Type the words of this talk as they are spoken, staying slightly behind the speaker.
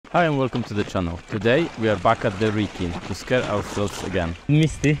Hi and welcome to the channel. Today we are back at the Wrekin to scare ourselves again.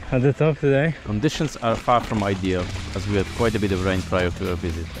 Misty at the top today. Conditions are far from ideal as we had quite a bit of rain prior to our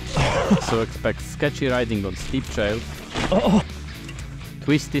visit. So expect sketchy riding on steep trails,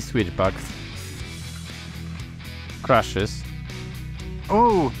 twisty switchbacks, crashes,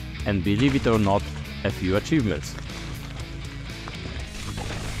 and believe it or not, a few achievements.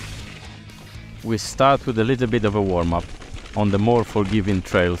 We start with a little bit of a warm-up on the more forgiving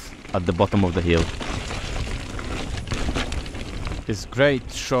trails at the bottom of the hill. This great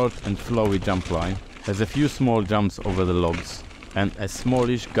short and flowy jump line has a few small jumps over the logs and a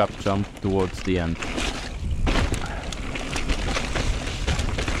smallish gap jump towards the end.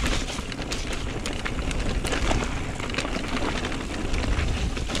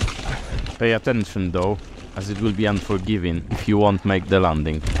 Pay attention though, as it will be unforgiving if you won't make the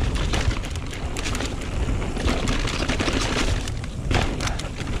landing.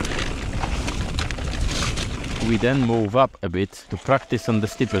 We then move up a bit to practice on the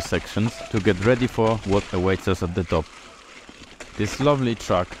steeper sections to get ready for what awaits us at the top. This lovely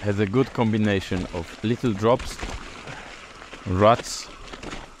track has a good combination of little drops, ruts,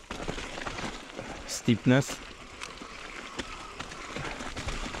 steepness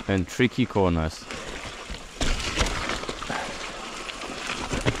and tricky corners.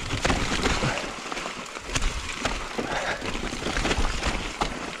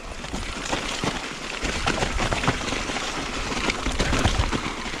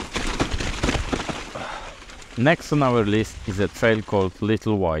 Next on our list is a trail called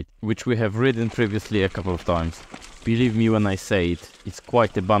Little White, which we have ridden previously a couple of times. Believe me when I say it, it's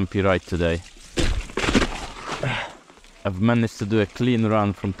quite a bumpy ride today. I've managed to do a clean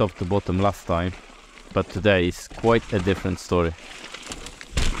run from top to bottom last time, but today is quite a different story.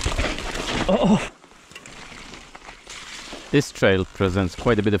 This trail presents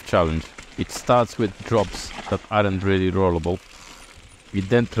quite a bit of challenge. It starts with drops that aren't really rollable. It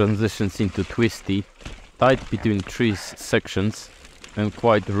then transitions into twisty, tight between trees sections and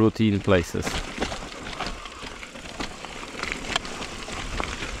quite rooty in places.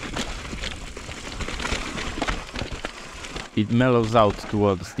 It mellows out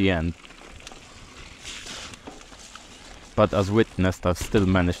towards the end, but as witnessed, I've still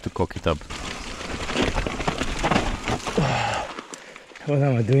managed to cock it up. What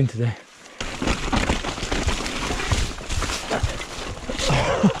am I doing today?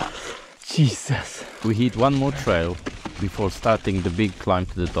 Jesus. We hit one more trail before starting the big climb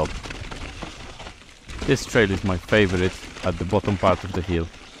to the top. This trail is my favorite at the bottom part of the hill.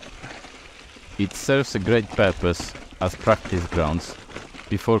 It serves a great purpose as practice grounds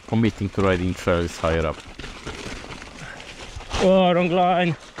before committing to riding trails higher up. Oh, wrong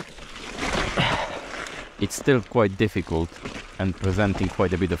line. It's still quite difficult and presenting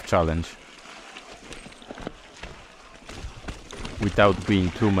quite a bit of challenge without being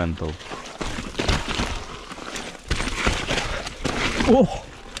too mental. Oh.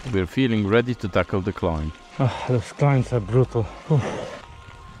 We're feeling ready to tackle the climb. Oh, those climbs are brutal.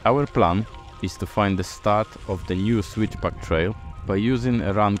 Our plan is to find the start of the new switchback trail by using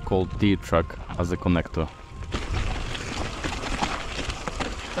a run called Deer Track as a connector.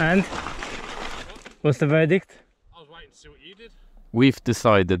 And? What's the verdict? I was waiting to see what you did. We've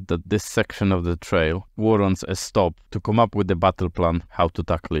decided that this section of the trail warrants a stop to come up with a battle plan how to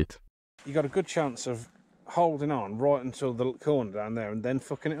tackle it. You got a good chance of holding on right until the corner down there and then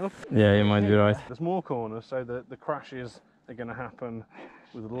fucking it up. Yeah, you might be right. There's more corners, so the crashes are going to happen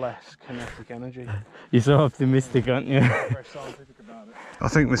with less kinetic energy. You're so optimistic, aren't you? Very scientific about it. I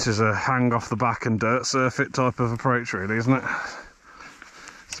think this is a hang off the back and dirt surf it type of approach really, isn't it?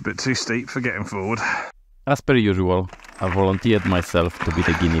 It's a bit too steep for getting forward. As per usual, I volunteered myself to be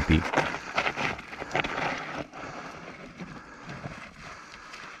the guinea pig.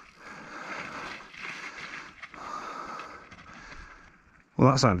 Well,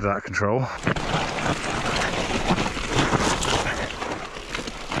 that sounded out of control.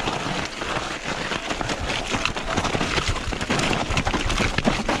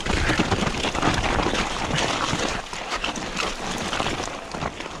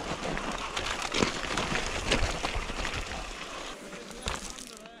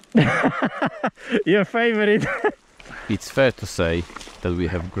 Your favorite. It's fair to say that we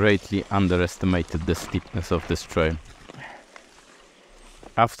have greatly underestimated the steepness of this trail.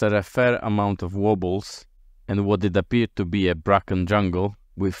 After a fair amount of wobbles and what did appear to be a bracken jungle,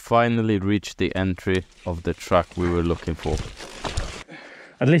 we finally reached the entry of the track we were looking for.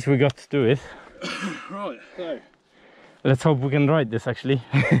 At least we got to do it. Right, so Let's hope we can ride this actually.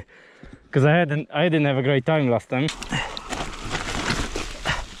 Because I didn't have a great time last time.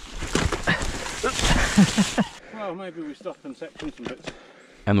 Well, maybe we stop and section some bits.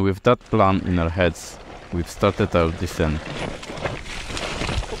 And with that plan in our heads, we've started our descent.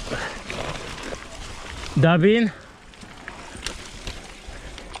 Dab in.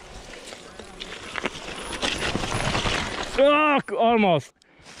 Oh, almost.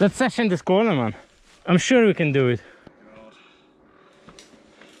 Let's section this corner, man. I'm sure we can do it.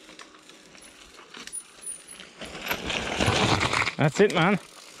 That's it, man.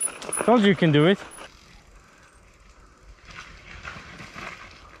 Told you can do it.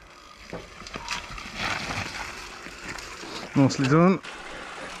 Nicely done.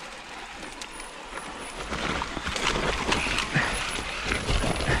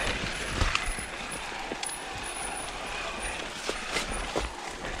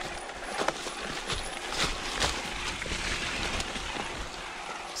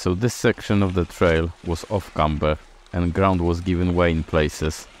 So this section of the trail was off camber and ground was given way in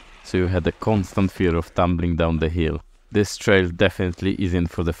places, so you had a constant fear of tumbling down the hill. This trail definitely isn't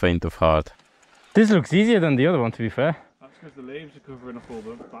for the faint of heart. This looks easier than the other one, to be fair. That's because the leaves are covering up all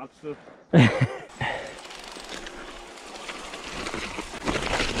the bad stuff.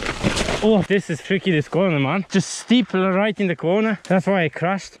 Oh, this is tricky, this corner, man. Just steep right in the corner. That's why I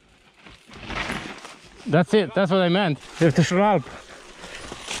crashed. That's it, that's what I meant. You have to shrub.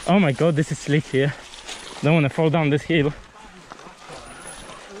 Oh my god, this is slick here. Don't want to fall down this hill.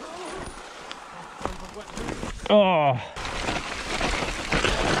 Oh!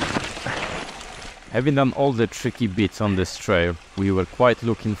 Having done all the tricky bits on this trail, we were quite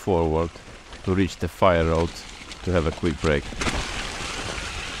looking forward to reach the fire road to have a quick break.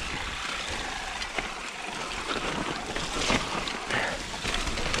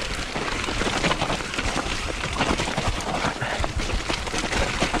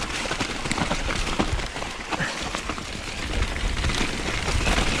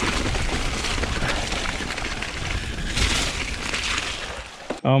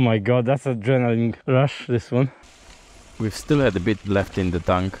 Oh my god, that's adrenaline rush, this one. We've still had a bit left in the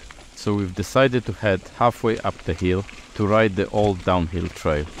tank, so we've decided to head halfway up the hill to ride the old downhill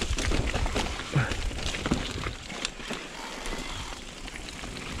trail.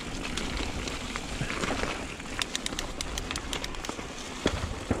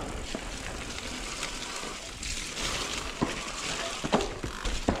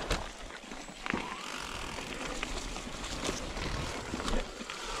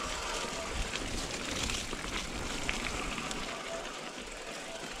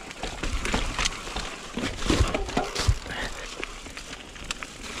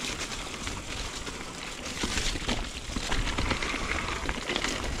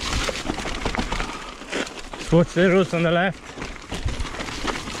 Watch the roots on the left.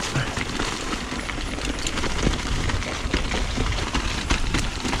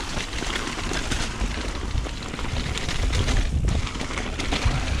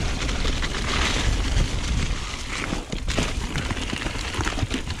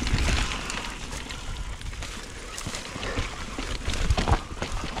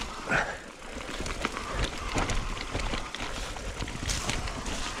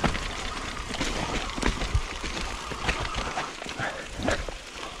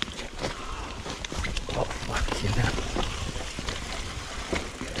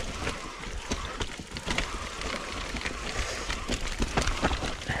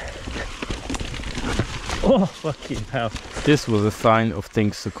 Oh, fucking hell. This was a sign of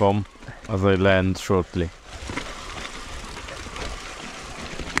things to come, as I land shortly.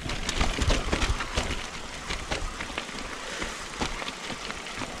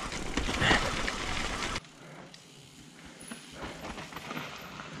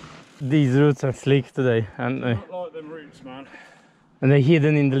 These roots are slick today, aren't they? Not like them roots, man. And they're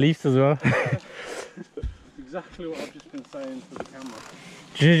hidden in the leaves as well. Exactly what I've just been saying to the camera.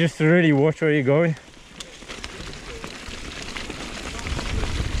 You just really watch where you're going.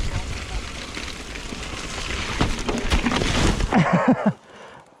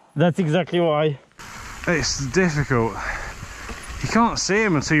 That's exactly why. It's difficult. You can't see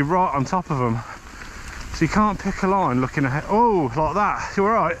them until you're right on top of them. So you can't pick a line looking ahead. Oh, like that. You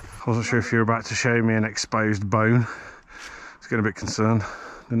all right? I wasn't sure if you were about to show me an exposed bone. I was getting a bit concerned.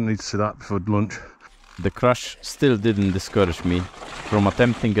 Didn't need to see that before lunch. The crash still didn't discourage me from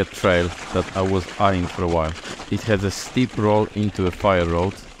attempting a trail that I was eyeing for a while. It has a steep roll into a fire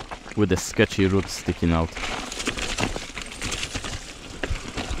road with a sketchy root sticking out.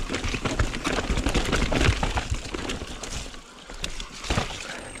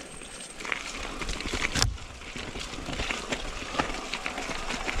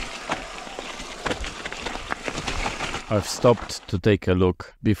 I've stopped to take a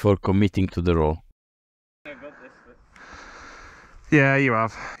look before committing to the roll. Yeah, you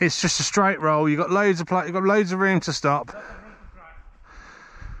have. It's just a straight roll. You've got loads of you've got loads of room to stop.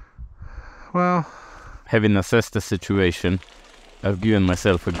 Well, having assessed the situation, I've given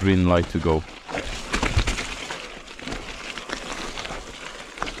myself a green light to go.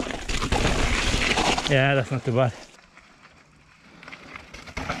 Yeah, that's not too bad.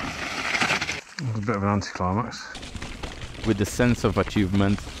 A bit of an anticlimax. With the sense of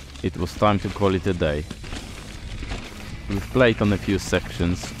achievement, it was time to call it a day. We've played on a few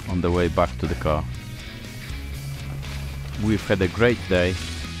sections on the way back to the car. We've had a great day,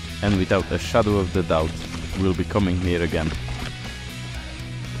 and without a shadow of the doubt, we'll be coming here again.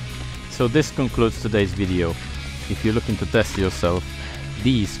 So this concludes today's video. If you're looking to test yourself,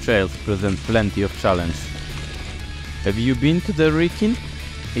 these trails present plenty of challenge. Have you been to the Wrekin?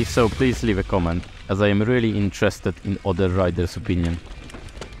 If so, please leave a comment, as I am really interested in other riders' opinion.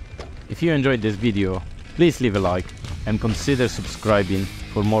 If you enjoyed this video, please leave a like and consider subscribing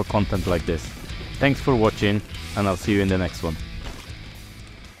for more content like this. Thanks for watching, and I'll see you in the next one.